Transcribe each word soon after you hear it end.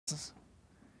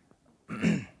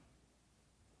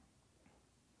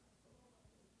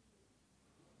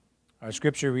Our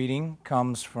scripture reading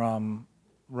comes from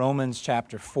Romans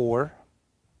chapter 4.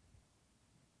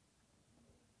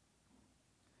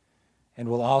 And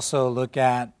we'll also look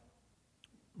at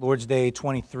Lord's Day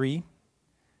 23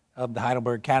 of the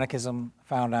Heidelberg Catechism,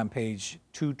 found on page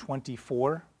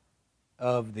 224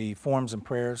 of the Forms and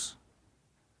Prayers,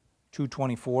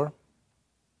 224.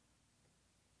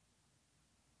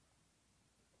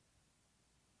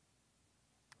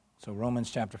 So Romans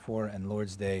chapter 4 and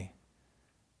Lord's Day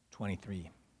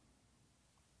 23.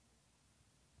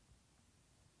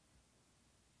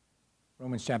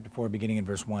 Romans chapter 4, beginning in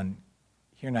verse 1.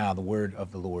 Hear now the word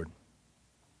of the Lord.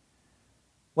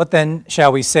 What then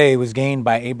shall we say was gained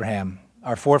by Abraham,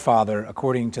 our forefather,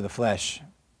 according to the flesh?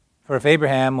 For if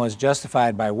Abraham was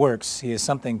justified by works, he is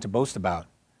something to boast about,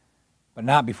 but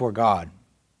not before God.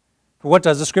 For what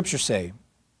does the Scripture say?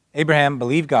 Abraham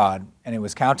believed God, and it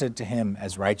was counted to him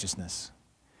as righteousness.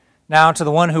 Now to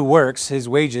the one who works, his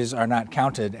wages are not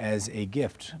counted as a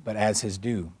gift, but as his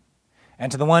due.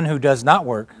 And to the one who does not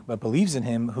work, but believes in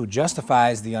him who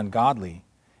justifies the ungodly,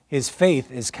 his faith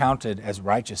is counted as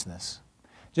righteousness.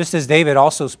 Just as David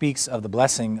also speaks of the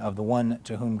blessing of the one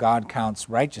to whom God counts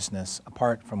righteousness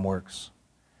apart from works.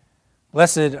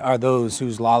 Blessed are those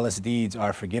whose lawless deeds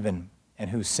are forgiven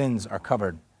and whose sins are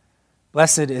covered.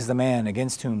 Blessed is the man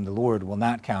against whom the Lord will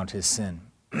not count his sin.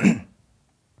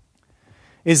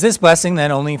 Is this blessing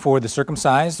then only for the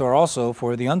circumcised or also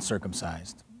for the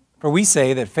uncircumcised? For we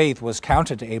say that faith was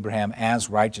counted to Abraham as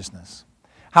righteousness.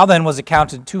 How then was it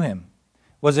counted to him?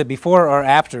 Was it before or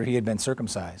after he had been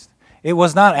circumcised? It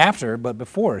was not after, but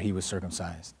before he was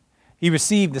circumcised. He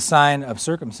received the sign of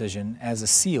circumcision as a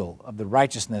seal of the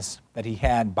righteousness that he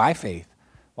had by faith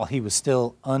while he was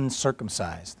still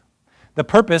uncircumcised. The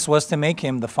purpose was to make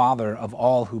him the father of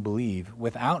all who believe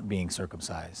without being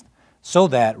circumcised, so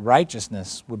that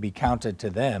righteousness would be counted to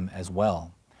them as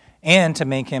well, and to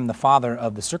make him the father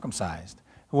of the circumcised,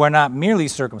 who are not merely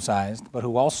circumcised, but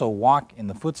who also walk in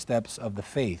the footsteps of the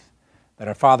faith that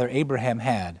our father Abraham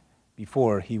had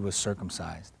before he was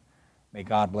circumcised. May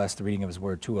God bless the reading of his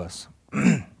word to us.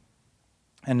 And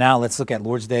now let's look at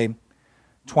Lord's Day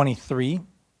 23.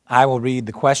 I will read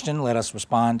the question. Let us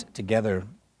respond together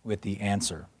with the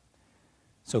answer.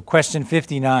 So question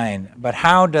 59, but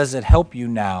how does it help you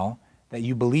now that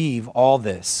you believe all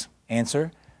this?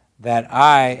 Answer, that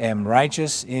I am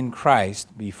righteous in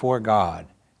Christ before God,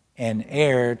 and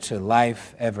heir to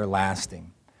life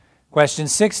everlasting. Question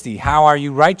 60, how are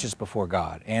you righteous before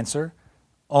God? Answer,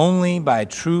 only by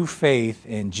true faith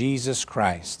in Jesus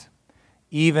Christ,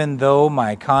 even though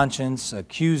my conscience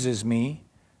accuses me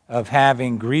of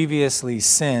having grievously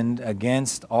sinned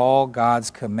against all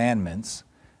God's commandments,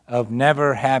 of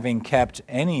never having kept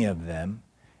any of them,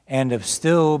 and of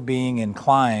still being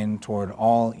inclined toward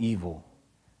all evil.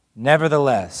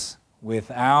 Nevertheless,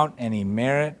 without any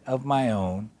merit of my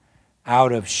own,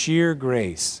 out of sheer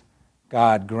grace,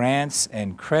 God grants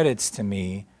and credits to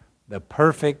me the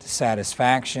perfect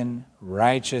satisfaction,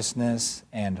 righteousness,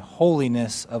 and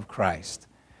holiness of Christ,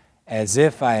 as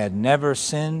if I had never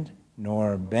sinned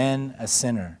nor been a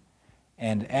sinner,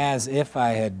 and as if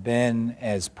I had been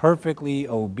as perfectly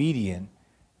obedient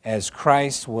as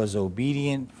Christ was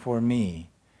obedient for me,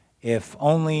 if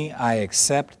only I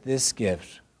accept this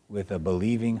gift with a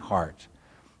believing heart.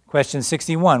 Question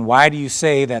 61, why do you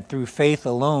say that through faith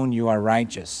alone you are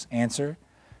righteous? Answer,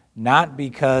 not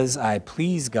because I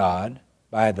please God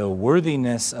by the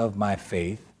worthiness of my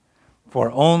faith, for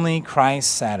only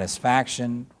Christ's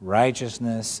satisfaction,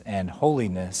 righteousness, and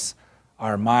holiness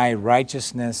are my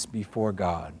righteousness before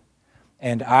God.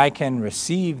 And I can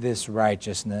receive this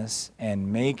righteousness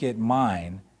and make it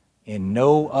mine in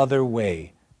no other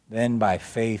way than by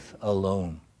faith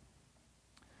alone.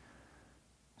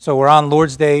 So we're on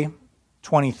Lord's Day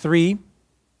 23.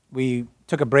 We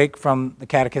took a break from the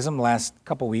Catechism the last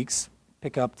couple weeks.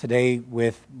 Pick up today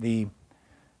with the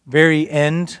very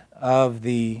end of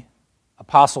the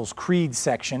Apostles' Creed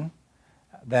section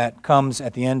that comes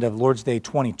at the end of Lord's Day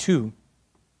 22.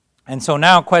 And so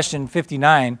now question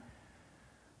 59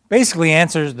 basically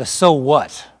answers the so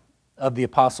what of the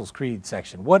Apostles' Creed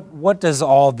section. What does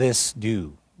all this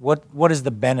do? What is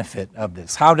the benefit of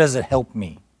this? How does it help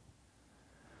me?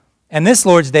 And this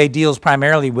Lord's Day deals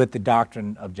primarily with the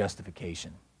doctrine of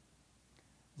justification.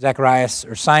 Zacharias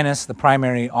Ursinus, the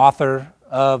primary author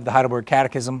of the Heidelberg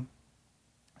Catechism,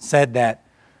 said that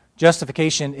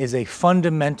justification is a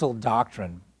fundamental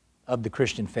doctrine of the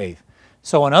Christian faith.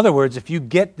 So in other words, if you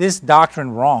get this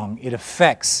doctrine wrong, it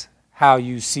affects how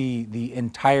you see the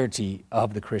entirety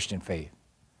of the Christian faith.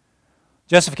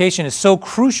 Justification is so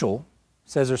crucial,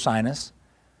 says Ursinus,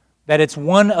 that it's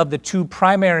one of the two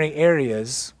primary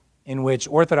areas in which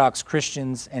Orthodox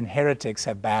Christians and heretics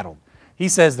have battled. He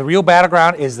says the real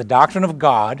battleground is the doctrine of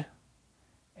God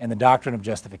and the doctrine of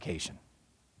justification.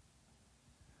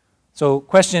 So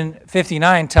question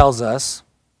 59 tells us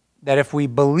that if we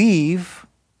believe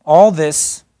all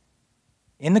this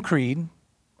in the creed,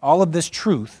 all of this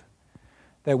truth,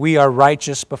 that we are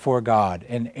righteous before God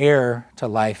and heir to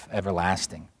life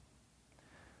everlasting.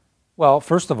 Well,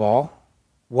 first of all,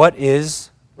 what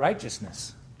is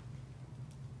righteousness?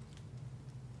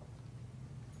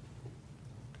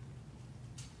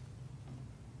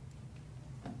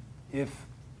 If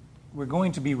we're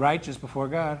going to be righteous before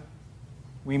God,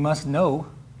 we must know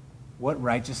what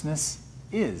righteousness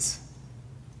is.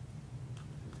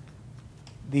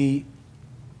 The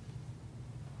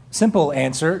simple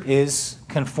answer is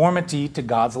conformity to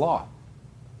God's law.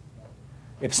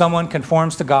 If someone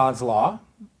conforms to God's law,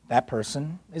 that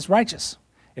person is righteous.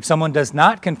 If someone does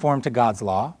not conform to God's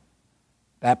law,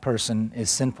 that person is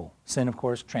sinful. Sin, of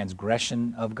course,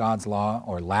 transgression of God's law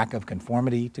or lack of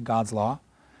conformity to God's law.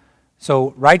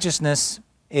 So righteousness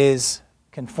is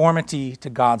conformity to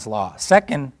God's law.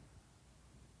 Second,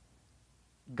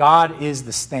 God is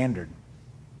the standard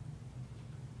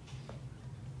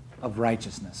of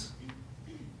righteousness.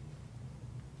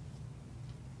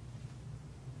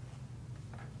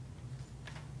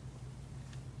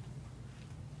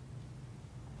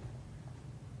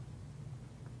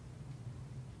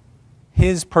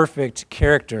 His perfect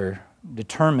character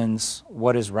determines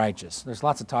what is righteous. There's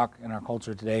lots of talk in our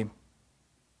culture today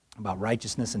about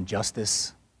righteousness and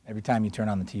justice. Every time you turn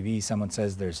on the TV, someone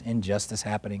says there's injustice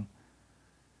happening.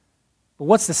 But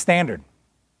what's the standard?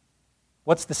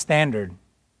 What's the standard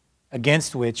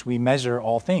against which we measure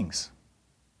all things?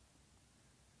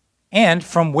 And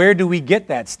from where do we get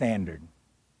that standard?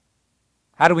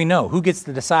 How do we know? Who gets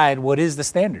to decide what is the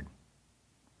standard?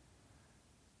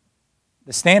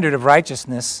 The standard of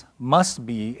righteousness must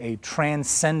be a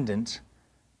transcendent,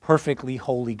 perfectly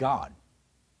holy God.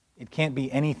 It can't be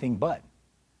anything but.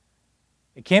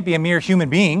 It can't be a mere human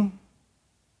being,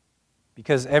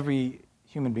 because every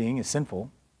human being is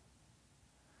sinful.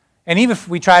 And even if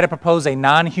we try to propose a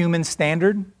non-human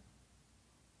standard,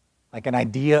 like an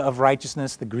idea of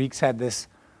righteousness, the Greeks had this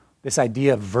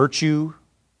idea of virtue,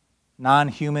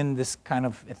 non-human, this kind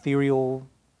of ethereal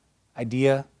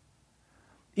idea.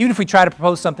 Even if we try to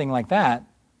propose something like that,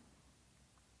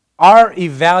 our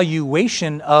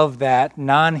evaluation of that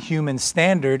non-human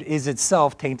standard is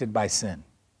itself tainted by sin.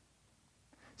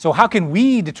 So how can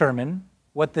we determine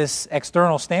what this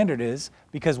external standard is?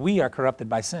 Because we are corrupted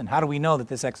by sin. How do we know that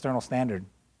this external standard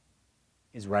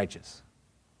is righteous?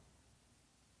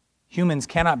 Humans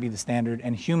cannot be the standard,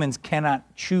 and humans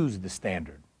cannot choose the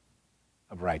standard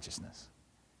of righteousness.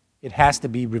 It has to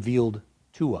be revealed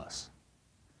to us.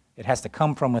 It has to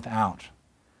come from without.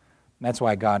 And that's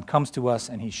why God comes to us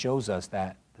and he shows us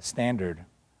that the standard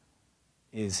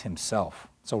is himself.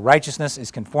 So righteousness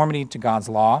is conformity to God's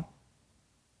law.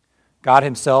 God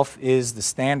himself is the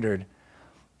standard.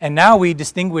 And now we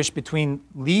distinguish between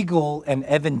legal and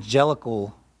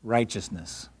evangelical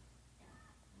righteousness.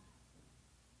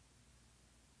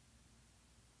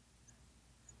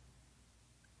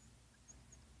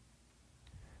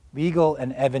 Legal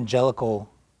and evangelical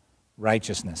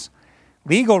righteousness.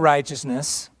 Legal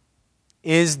righteousness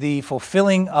is the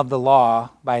fulfilling of the law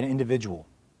by an individual.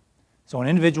 So an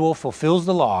individual fulfills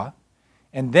the law,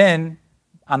 and then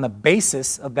on the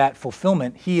basis of that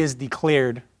fulfillment, he is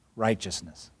declared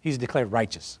righteousness. He's declared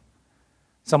righteous.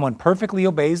 Someone perfectly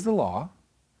obeys the law,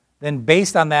 then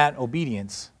based on that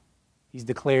obedience, he's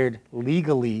declared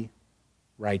legally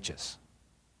righteous.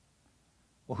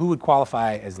 Well, who would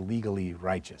qualify as legally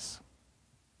righteous?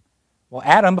 Well,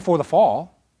 Adam, before the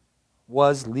fall,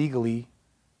 was legally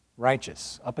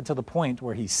righteous. Up until the point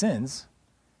where he sins,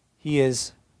 he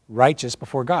is righteous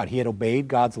before God. He had obeyed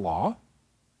God's law,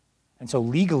 and so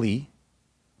legally,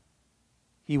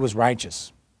 he was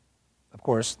righteous. Of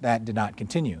course, that did not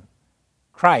continue.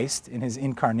 Christ, in his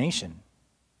incarnation,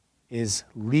 is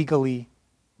legally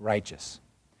righteous.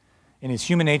 In his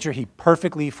human nature, he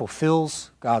perfectly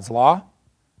fulfills God's law,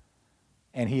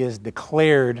 and he is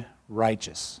declared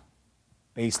righteous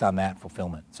based on that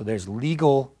fulfillment. So there's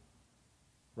legal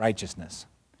righteousness.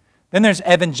 Then there's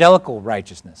evangelical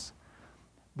righteousness.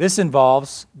 This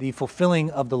involves the fulfilling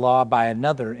of the law by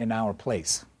another in our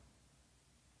place.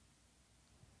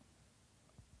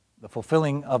 The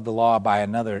fulfilling of the law by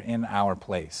another in our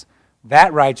place.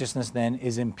 That righteousness then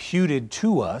is imputed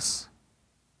to us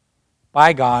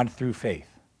by God through faith.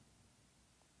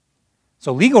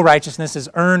 So legal righteousness is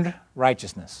earned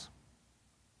righteousness.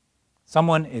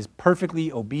 Someone is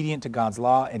perfectly obedient to God's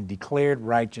law and declared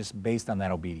righteous based on that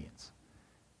obedience.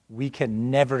 We can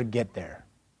never get there.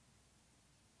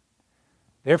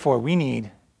 Therefore, we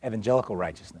need evangelical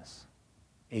righteousness,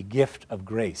 a gift of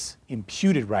grace,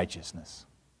 imputed righteousness.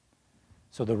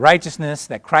 So the righteousness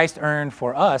that Christ earned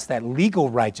for us, that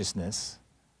legal righteousness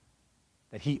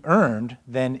that he earned,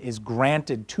 then is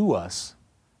granted to us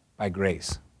by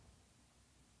grace.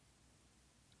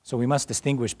 So we must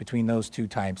distinguish between those two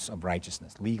types of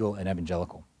righteousness, legal and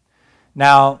evangelical.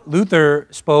 Now, Luther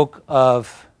spoke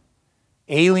of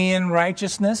alien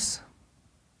righteousness.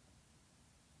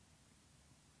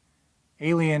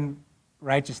 Alien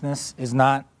righteousness is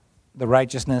not the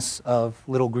righteousness of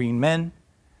little green men.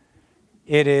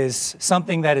 It is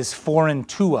something that is foreign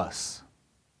to us,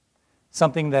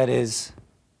 something that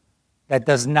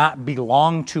does not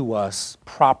belong to us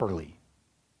properly.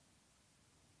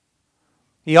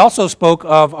 He also spoke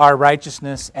of our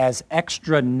righteousness as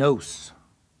extra nos.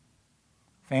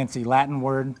 Fancy Latin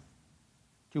word,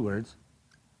 2 words.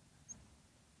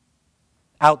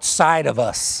 Outside of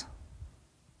us.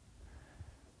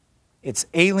 It's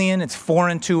alien, it's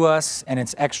foreign to us, and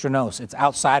it's extra nos. It's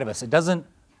outside of us. It doesn't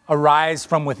arise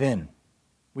from within.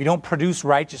 We don't produce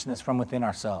righteousness from within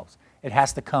ourselves. It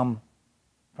has to come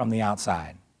from the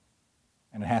outside,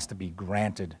 and it has to be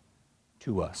granted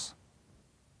to us.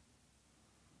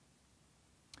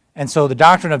 And so the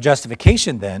doctrine of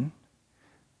justification, then,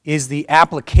 is the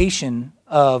application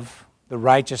of the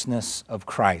righteousness of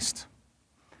Christ.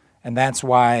 And that's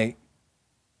why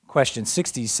question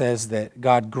 60 says that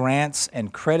God grants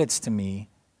and credits to me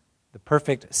the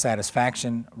perfect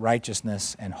satisfaction,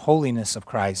 righteousness, and holiness of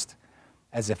Christ,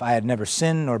 as if I had never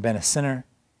sinned nor been a sinner,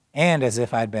 and as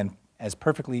if I had been as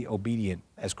perfectly obedient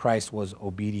as Christ was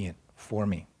obedient for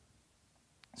me.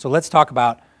 So let's talk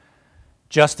about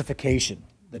justification.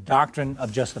 The doctrine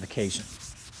of justification.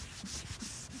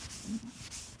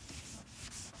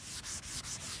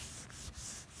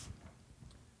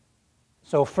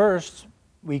 So first,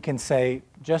 we can say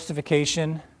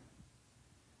justification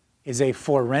is a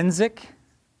forensic,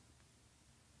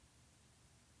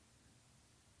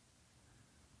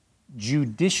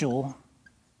 judicial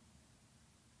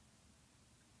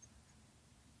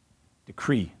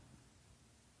decree.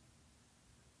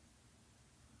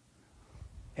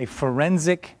 A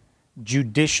forensic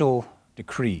judicial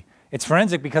decree. It's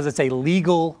forensic because it's a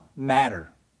legal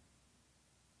matter.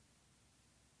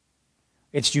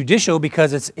 It's judicial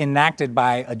because it's enacted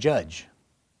by a judge,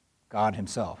 God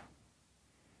himself.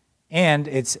 And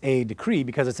it's a decree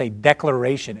because it's a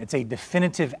declaration. It's a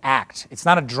definitive act. It's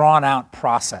not a drawn-out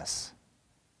process.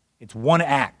 It's one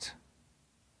act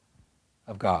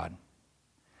of God.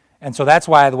 And so that's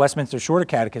why the Westminster Shorter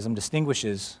Catechism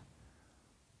distinguishes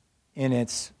in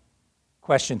its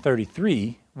question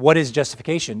 33, what is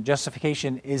justification?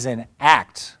 Justification is an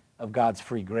act of God's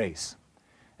free grace.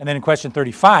 And then in question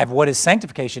 35, what is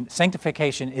sanctification?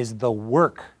 Sanctification is the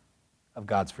work of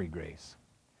God's free grace.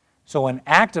 So an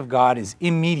act of God is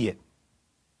immediate.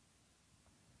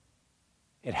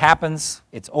 It happens,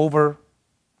 it's over,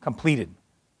 completed.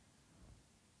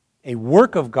 A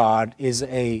work of God is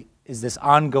this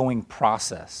ongoing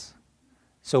process.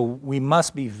 So we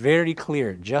must be very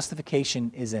clear.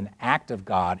 Justification is an act of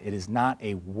God. It is not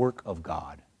a work of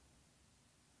God.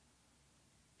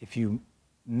 If you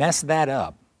mess that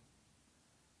up,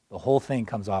 the whole thing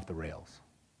comes off the rails.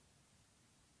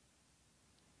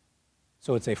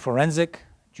 So it's a forensic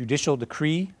judicial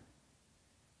decree,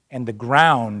 and the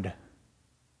ground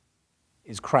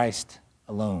is Christ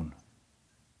alone.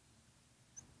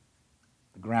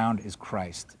 The ground is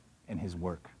Christ and his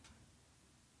work.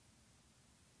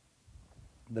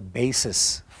 The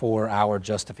basis for our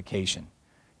justification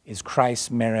is Christ's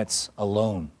merits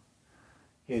alone.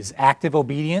 His active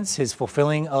obedience, his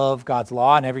fulfilling of God's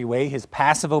law in every way, his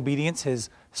passive obedience, his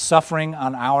suffering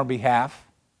on our behalf,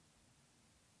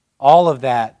 all of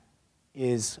that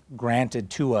is granted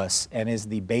to us and is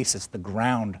the basis, the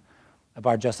ground of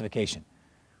our justification.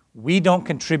 We don't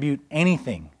contribute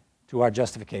anything to our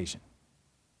justification,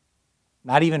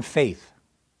 not even faith.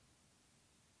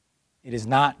 It is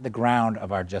not the ground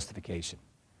of our justification.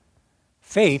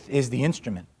 Faith is the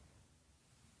instrument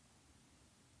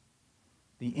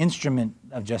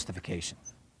of justification.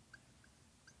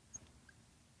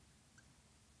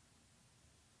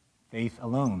 Faith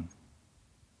alone.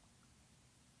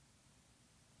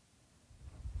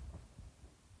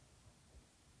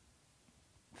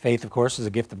 Faith, of course, is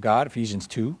a gift of God, Ephesians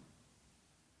 2.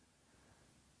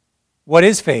 What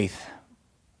is faith?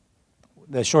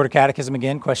 The Shorter Catechism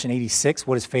again, question 86.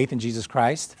 What is faith in Jesus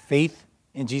Christ? Faith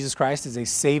in Jesus Christ is a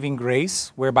saving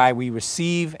grace whereby we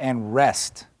receive and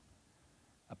rest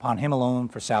upon him alone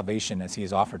for salvation as he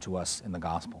is offered to us in the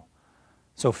gospel.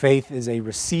 So faith is a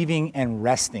receiving and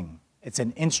resting. It's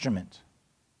an instrument.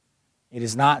 It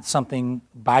is not something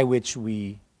by which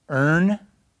we earn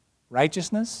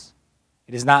righteousness.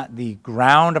 It is not the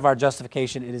ground of our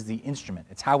justification. It is the instrument.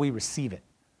 It's how we receive it,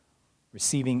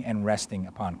 receiving and resting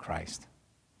upon Christ.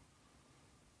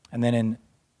 And then in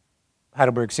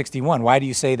Heidelberg 61, why do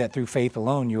you say that through faith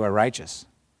alone you are righteous?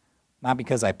 Not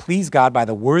because I please God by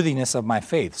the worthiness of my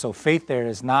faith. So faith there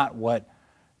is not what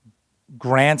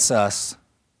grants us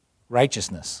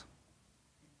righteousness.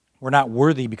 We're not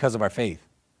worthy because of our faith.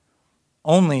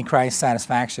 Only Christ's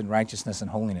satisfaction, righteousness, and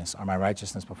holiness are my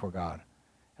righteousness before God.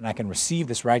 And I can receive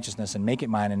this righteousness and make it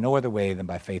mine in no other way than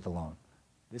by faith alone.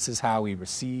 This is how we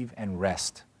receive and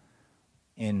rest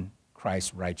in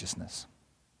Christ's righteousness.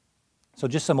 So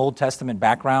just some Old Testament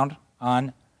background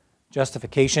on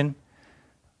justification,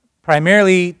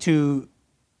 primarily to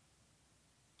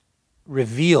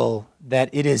reveal that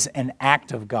it is an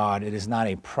act of God. It is not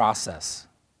a process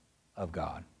of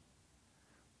God.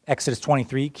 Exodus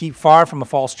 23, keep far from a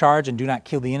false charge and do not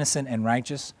kill the innocent and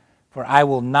righteous, for I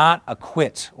will not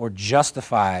acquit or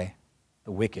justify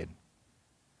the wicked.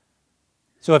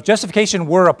 So if justification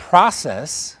were a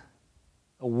process,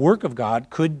 a work of God,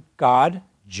 could God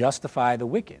justify the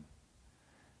wicked?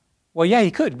 Well, yeah,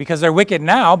 he could, because they're wicked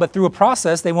now, but through a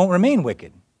process, they won't remain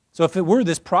wicked. So if it were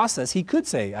this process, he could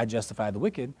say, I justify the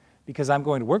wicked because I'm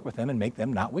going to work with them and make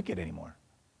them not wicked anymore.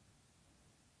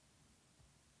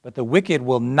 But the wicked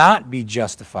will not be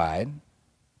justified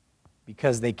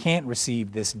because they can't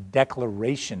receive this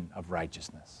declaration of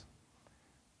righteousness.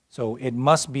 So it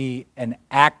must be an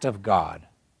act of God,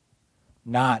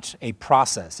 not a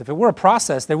process. If it were a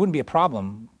process, there wouldn't be a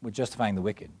problem with justifying the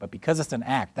wicked. But because it's an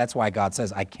act, that's why God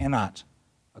says, I cannot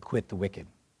acquit the wicked.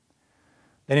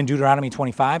 Then in Deuteronomy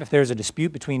 25, if there's a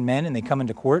dispute between men and they come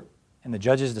into court and the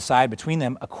judges decide between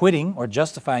them acquitting or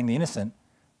justifying the innocent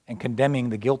and condemning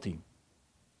the guilty.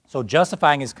 So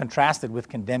justifying is contrasted with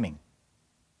condemning.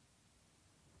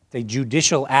 It's a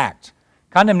judicial act.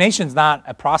 Condemnation is not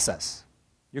a process.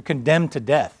 You're condemned to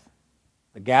death.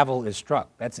 The gavel is struck.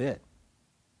 That's it.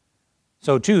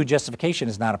 So too, justification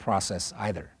is not a process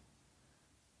either.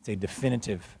 It's a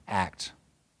definitive act.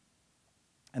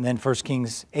 And then 1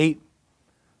 Kings 8,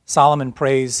 Solomon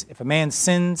prays, if a man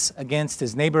sins against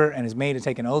his neighbor and is made to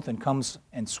take an oath and comes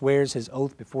and swears his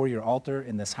oath before your altar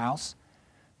in this house,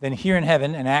 then hear in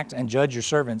heaven and act and judge your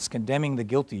servants, condemning the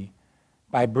guilty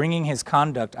by bringing his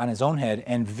conduct on his own head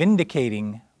and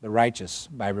vindicating the righteous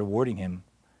by rewarding him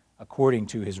according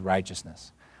to his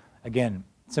righteousness. Again,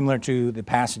 similar to the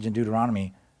passage in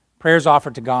Deuteronomy, prayers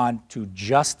offered to God to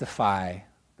justify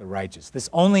the righteous. This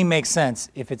only makes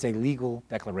sense if it's a legal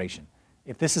declaration.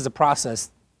 If this is a process,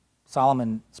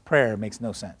 Solomon's prayer makes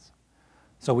no sense.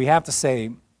 So we have to say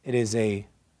it is a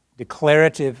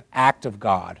declarative act of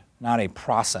God, not a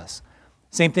process.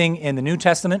 Same thing in the New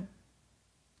Testament.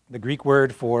 The Greek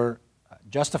word for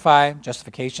justify,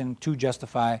 justification, to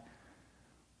justify,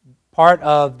 part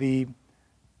of the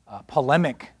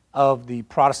polemic of the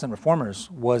Protestant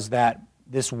reformers was that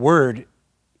this word,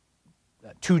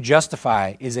 to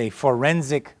justify, is a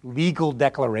forensic legal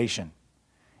declaration.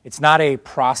 It's not a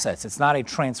process. It's not a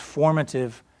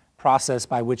transformative process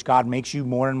by which God makes you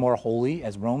more and more holy,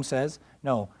 as Rome says.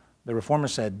 No, the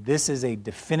reformers said this is a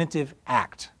definitive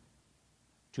act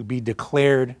to be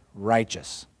declared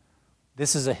righteous.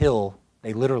 This is a hill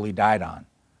they literally died on.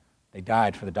 They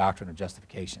died for the doctrine of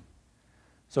justification.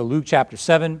 So Luke chapter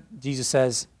 7, Jesus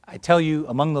says, I tell you,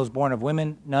 among those born of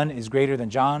women, none is greater than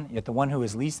John, yet the one who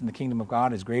is least in the kingdom of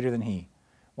God is greater than he.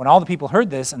 When all the people heard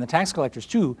this, and the tax collectors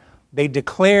too, they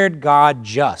declared God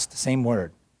just, same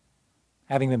word,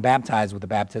 having been baptized with the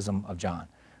baptism of John.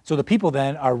 So the people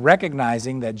then are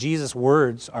recognizing that Jesus'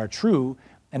 words are true,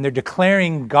 and they're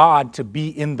declaring God to be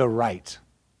in the right.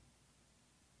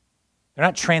 They're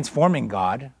not transforming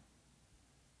God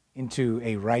into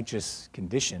a righteous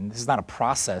condition. This is not a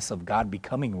process of God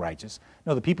becoming righteous.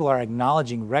 No, the people are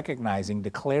acknowledging, recognizing,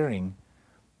 declaring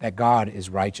that God is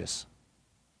righteous.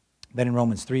 Then in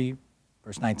Romans 3,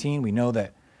 verse 19, we know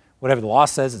that whatever the law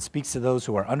says, it speaks to those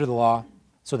who are under the law,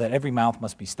 so that every mouth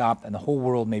must be stopped and the whole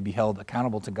world may be held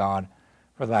accountable to God.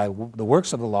 For the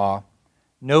works of the law,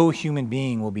 no human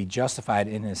being will be justified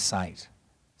in his sight,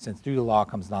 since through the law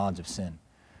comes knowledge of sin.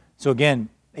 So again,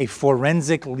 a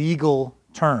forensic legal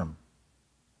term.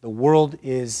 The world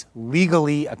is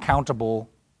legally accountable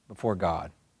before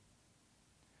God.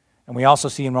 And we also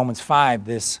see in Romans 5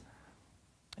 this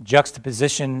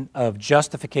juxtaposition of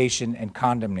justification and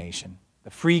condemnation. The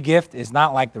free gift is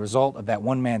not like the result of that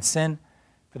one man's sin,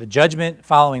 for the judgment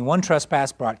following one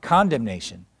trespass brought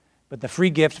condemnation, but the free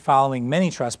gift following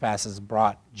many trespasses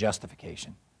brought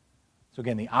justification. So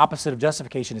again, the opposite of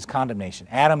justification is condemnation.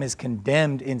 Adam is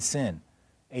condemned in sin,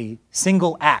 a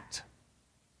single act.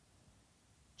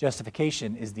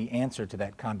 Justification is the answer to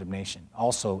that condemnation,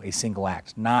 also a single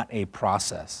act, not a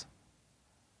process.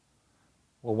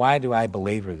 Well, why do I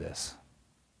belabor this?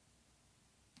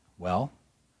 Well,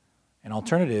 an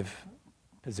alternative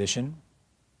position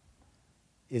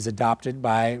is adopted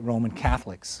by Roman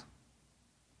Catholics.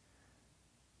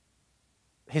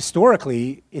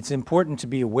 Historically, it's important to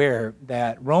be aware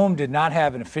that Rome did not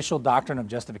have an official doctrine of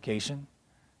justification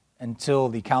until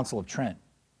the Council of Trent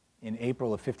in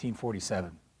April of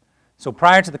 1547. So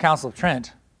prior to the Council of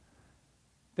Trent,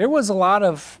 there was a lot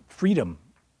of freedom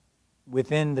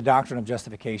within the doctrine of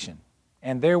justification.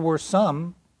 And there were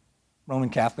some Roman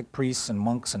Catholic priests and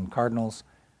monks and cardinals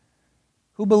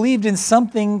who believed in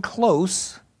something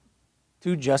close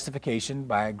to justification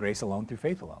by grace alone through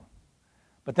faith alone.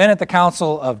 But then at the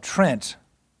Council of Trent,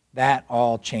 that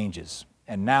all changes.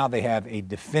 And now they have a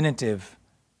definitive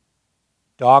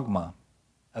dogma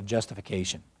of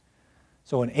justification.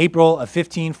 So in April of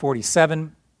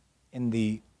 1547, in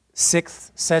the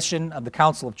 6th session of the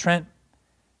Council of Trent,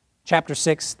 chapter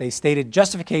 6, they stated,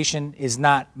 justification is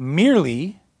not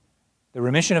merely the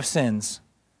remission of sins,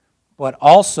 but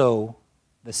also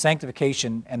the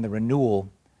sanctification and the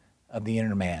renewal of the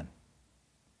inner man.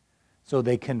 So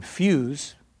they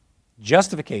confuse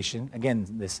justification, again,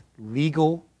 this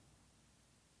legal,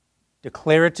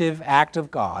 declarative act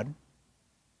of God,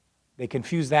 they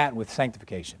confuse that with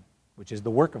sanctification, which is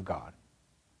the work of God.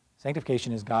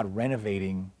 Sanctification is God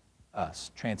renovating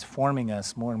us, transforming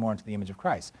us more and more into the image of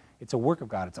Christ. It's a work of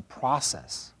God. It's a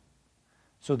process.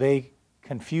 So they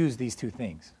confuse these two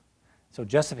things. So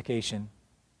justification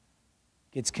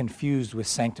gets confused with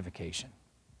sanctification.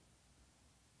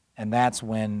 And that's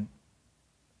when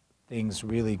things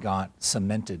really got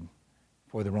cemented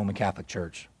for the Roman Catholic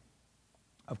Church.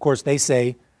 Of course, they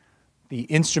say the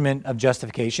instrument of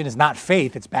justification is not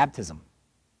faith, it's baptism.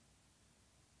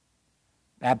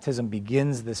 Baptism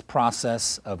begins this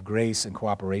process of grace and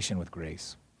cooperation with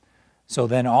grace. So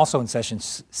then also in session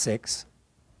 6,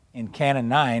 in Canon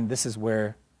 9, this is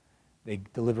where they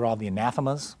deliver all the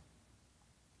anathemas.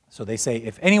 So they say,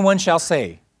 if anyone shall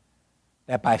say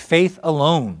that by faith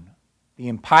alone the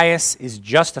impious is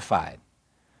justified,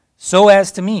 so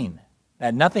as to mean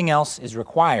that nothing else is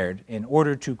required in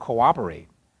order to cooperate,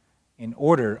 in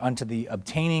order unto the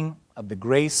obtaining of the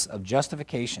grace of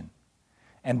justification,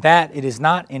 and that it is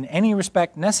not in any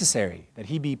respect necessary that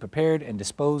he be prepared and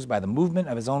disposed by the movement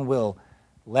of his own will,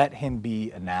 let him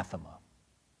be anathema.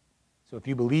 So if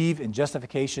you believe in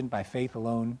justification by faith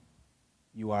alone,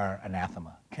 you are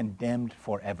anathema, condemned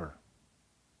forever,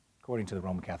 according to the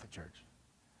Roman Catholic Church.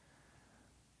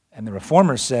 And the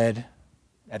Reformers said,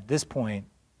 at this point,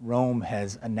 Rome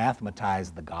has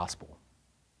anathematized the gospel.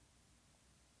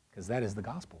 Because that is the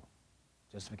gospel.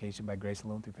 Justification by grace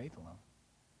alone through faith alone.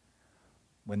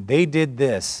 When they did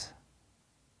this,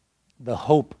 the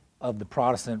hope of the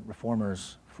Protestant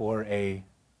Reformers for a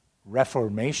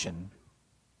reformation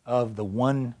of the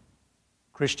one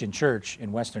Christian church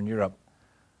in Western Europe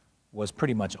was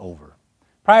pretty much over.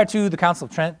 Prior to the Council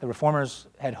of Trent, the Reformers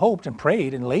had hoped and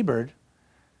prayed and labored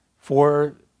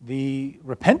for the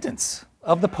repentance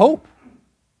of the Pope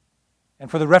and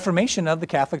for the reformation of the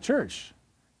Catholic Church,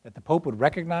 that the Pope would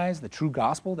recognize the true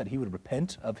gospel, that he would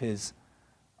repent of his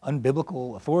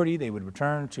unbiblical authority, they would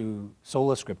return to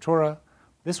sola scriptura.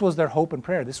 This was their hope and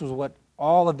prayer. This was what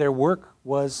all of their work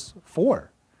was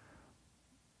for.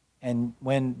 And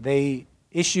when they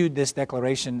issued this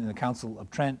declaration in the Council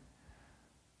of Trent,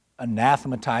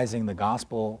 anathematizing the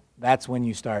gospel, that's when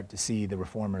you start to see the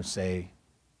Reformers say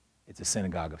it's a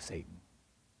synagogue of Satan,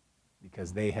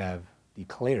 because they have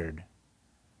declared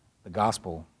the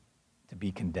gospel to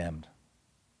be condemned.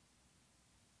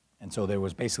 And so there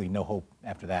was basically no hope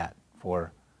after that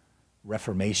for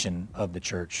reformation of the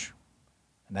church.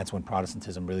 And that's when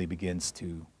Protestantism really begins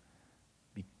to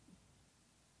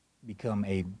become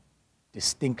a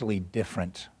distinctly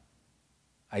different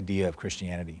idea of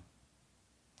Christianity.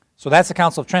 So that's the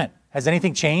Council of Trent. Has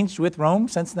anything changed with Rome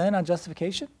since then on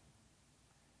justification?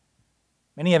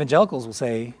 Many evangelicals will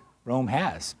say Rome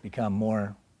has become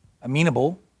more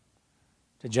amenable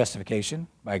to justification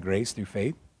by grace through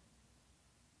faith.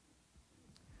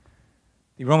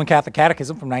 The Roman Catholic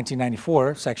Catechism from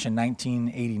 1994, section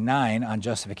 1989 on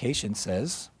justification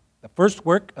says, the first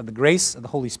work of the grace of the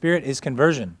Holy Spirit is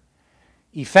conversion.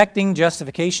 effecting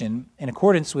justification in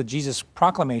accordance with Jesus'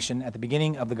 proclamation at the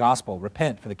beginning of the gospel,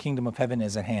 repent, for the kingdom of heaven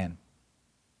is at hand.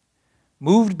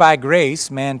 Moved by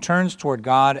grace, man turns toward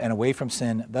God and away from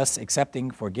sin, thus accepting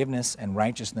forgiveness and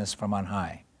righteousness from on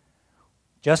high.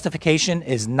 Justification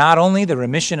is not only the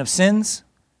remission of sins,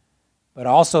 but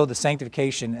also the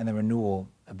sanctification and the renewal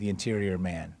of the interior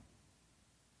man.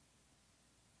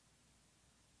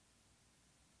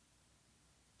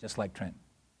 Just like Trent.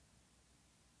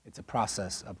 It's a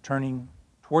process of turning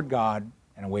toward God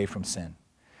and away from sin.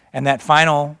 And that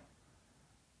final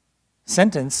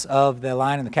sentence of the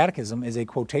line in the Catechism is a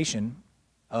quotation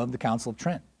of the Council of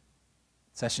Trent,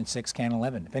 Session 6, Canon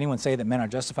 11. If anyone say that men are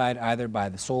justified either by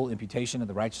the sole imputation of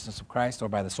the righteousness of Christ or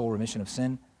by the sole remission of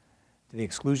sin, to the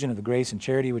exclusion of the grace and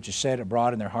charity which is shed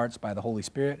abroad in their hearts by the Holy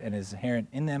Spirit and is inherent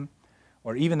in them,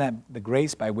 or even that the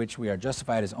grace by which we are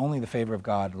justified is only the favor of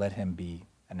God, let him be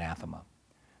anathema.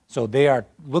 So they are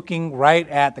looking right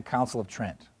at the Council of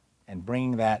Trent and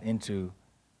bringing that into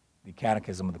the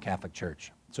Catechism of the Catholic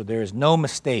Church. So there is no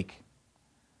mistake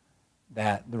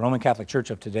that the Roman Catholic Church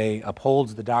of today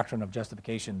upholds the doctrine of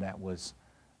justification that was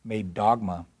made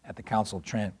dogma at the Council of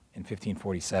Trent in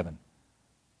 1547.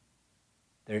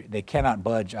 They cannot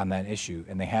budge on that issue,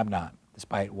 and they have not,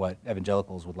 despite what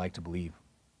evangelicals would like to believe.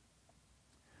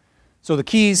 So the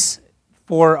keys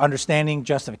for understanding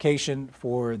justification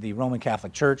for the Roman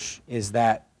Catholic Church is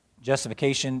that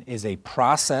justification is a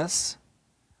process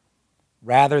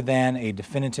rather than a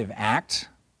definitive act.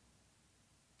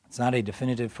 It's not a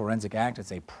definitive forensic act.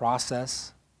 It's a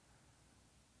process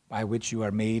by which you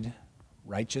are made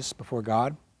righteous before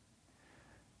God.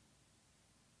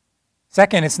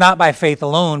 Second, it's not by faith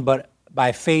alone, but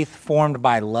by faith formed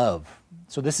by love.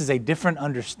 So this is a different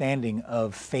understanding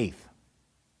of faith.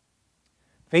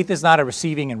 Faith is not a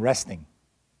receiving and resting,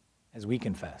 as we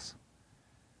confess.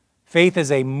 Faith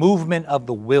is a movement of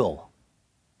the will.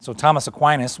 So Thomas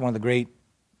Aquinas, one of the great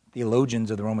theologians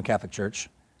of the Roman Catholic Church,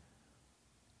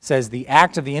 says the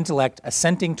act of the intellect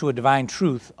assenting to a divine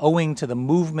truth owing to the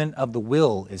movement of the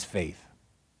will is faith,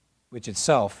 which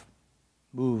itself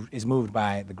is moved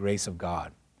by the grace of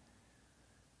God.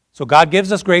 So God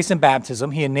gives us grace in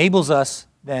baptism. He enables us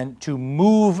then to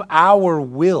move our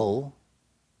will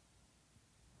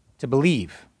to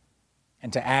believe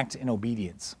and to act in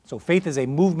obedience. So faith is a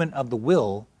movement of the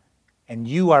will, and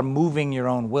you are moving your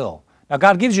own will. Now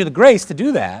God gives you the grace to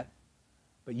do that,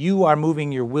 but you are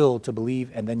moving your will to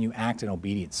believe, and then you act in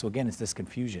obedience. So again, it's this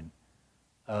confusion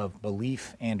of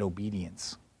belief and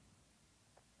obedience.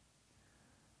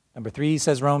 Number 3,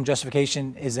 says Rome,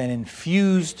 justification is an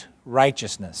infused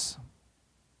righteousness,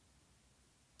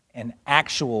 an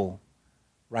actual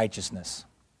righteousness,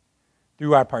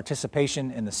 through our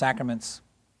participation in the sacraments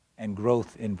and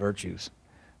growth in virtues.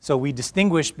 So we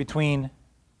distinguish between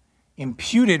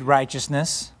imputed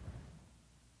righteousness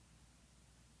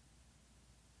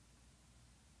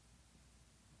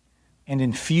and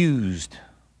infused.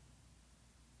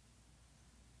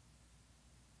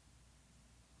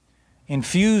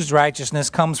 Infused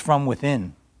righteousness comes from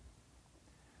within.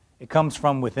 It comes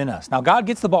from within us. Now, God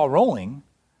gets the ball rolling,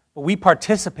 but we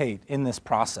participate in this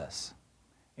process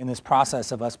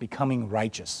of us becoming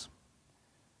righteous.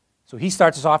 So he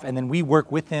starts us off, and then we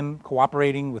work with him,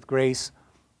 cooperating with grace,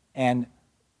 and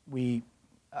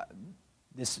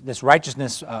this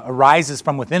righteousness arises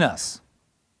from within us.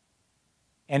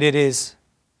 And it is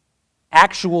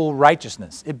actual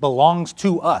righteousness. It belongs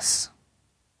to us,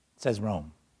 says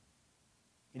Rome.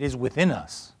 It is within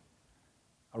us,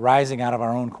 arising out of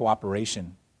our own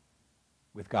cooperation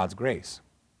with God's grace.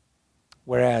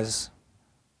 Whereas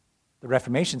the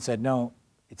Reformation said, no,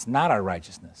 it's not our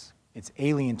righteousness. It's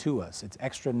alien to us. It's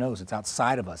extra nos. It's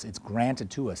outside of us. It's granted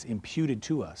to us, imputed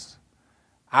to us.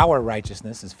 Our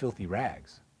righteousness is filthy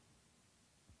rags.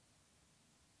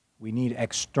 We need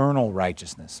external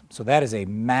righteousness. So that is a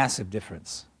massive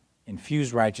difference.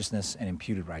 Infused righteousness and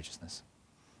imputed righteousness.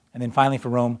 And then finally for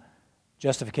Rome,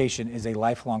 justification is a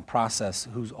lifelong process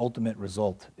whose ultimate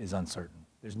result is uncertain.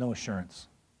 There's no assurance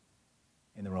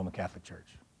in the Roman Catholic Church.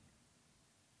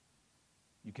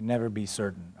 You can never be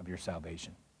certain of your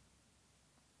salvation.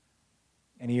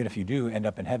 And even if you do end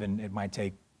up in heaven, it might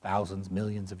take thousands,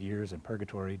 millions of years in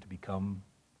purgatory to become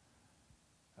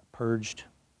purged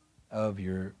of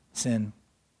your sin.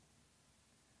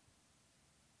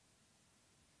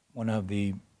 One of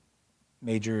the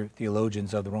major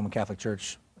theologians of the Roman Catholic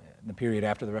Church in the period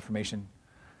after the Reformation,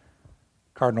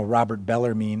 Cardinal Robert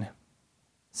Bellarmine,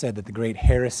 said that the great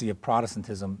heresy of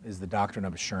Protestantism is the doctrine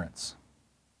of assurance.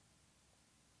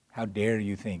 How dare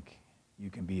you think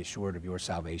you can be assured of your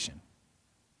salvation?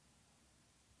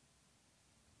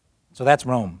 So that's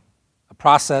Rome, a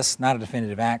process, not a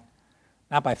definitive act,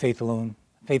 not by faith alone,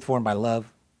 faith formed by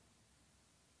love,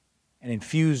 an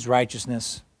infused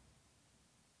righteousness,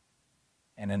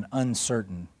 and an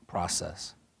uncertain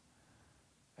process.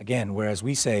 Again, whereas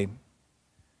we say,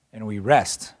 and we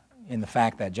rest in the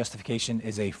fact that justification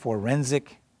is a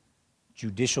forensic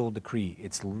judicial decree.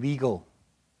 It's legal,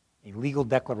 a legal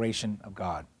declaration of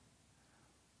God.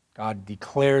 God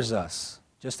declares us,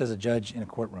 just as a judge in a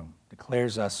courtroom,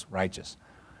 declares us righteous.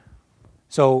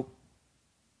 So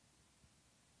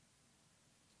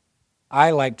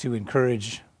I like to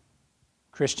encourage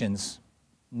Christians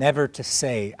never to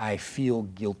say, I feel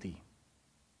guilty.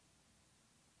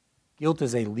 Guilt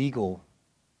is a legal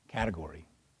category.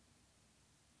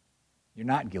 You're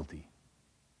not guilty.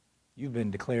 You've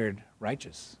been declared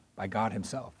righteous by God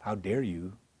himself. How dare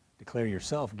you declare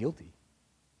yourself guilty?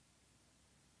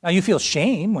 Now, you feel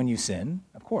shame when you sin.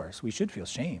 Of course, we should feel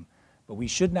shame. But we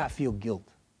should not feel guilt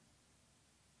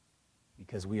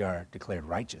because we are declared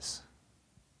righteous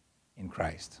in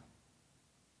Christ.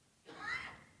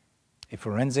 A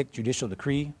forensic judicial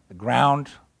decree. The ground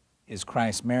is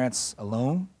Christ's merits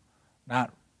alone,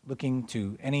 not looking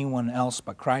to anyone else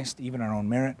but Christ, even our own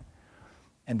merit.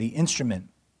 And the instrument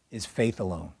is faith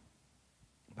alone,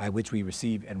 by which we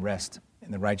receive and rest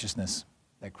in the righteousness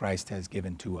that Christ has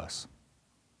given to us.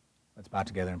 Let's bow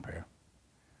together in prayer.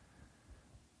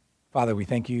 Father, we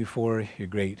thank you for your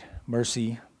great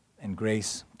mercy and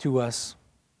grace to us.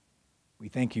 We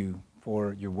thank you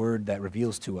for your word that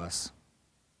reveals to us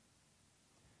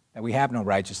that we have no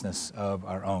righteousness of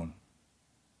our own.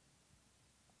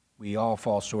 We all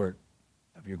fall short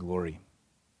of your glory.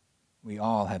 We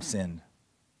all have sinned,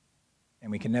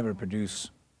 and we can never produce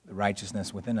the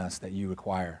righteousness within us that you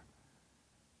require.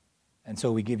 And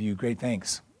so we give you great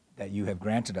thanks that you have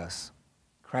granted us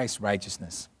Christ's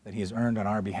righteousness that he has earned on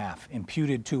our behalf,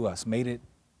 imputed to us, made it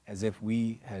as if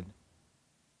we had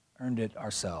earned it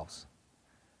ourselves.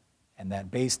 And that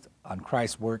based on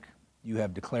Christ's work, you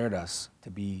have declared us to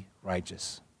be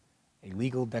righteous, a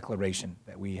legal declaration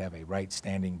that we have a right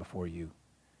standing before you.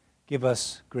 Give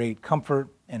us great comfort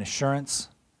and assurance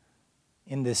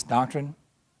in this doctrine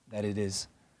that it is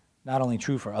not only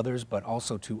true for others, but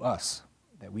also to us,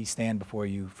 that we stand before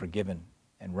you forgiven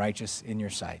and righteous in your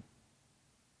sight.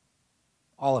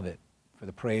 All of it for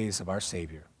the praise of our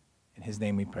Savior. In his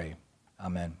name we pray.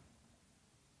 Amen.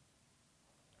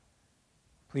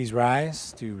 Please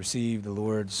rise to receive the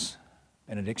Lord's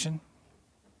benediction.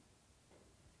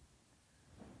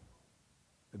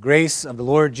 The grace of the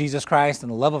Lord Jesus Christ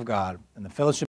and the love of God and the fellowship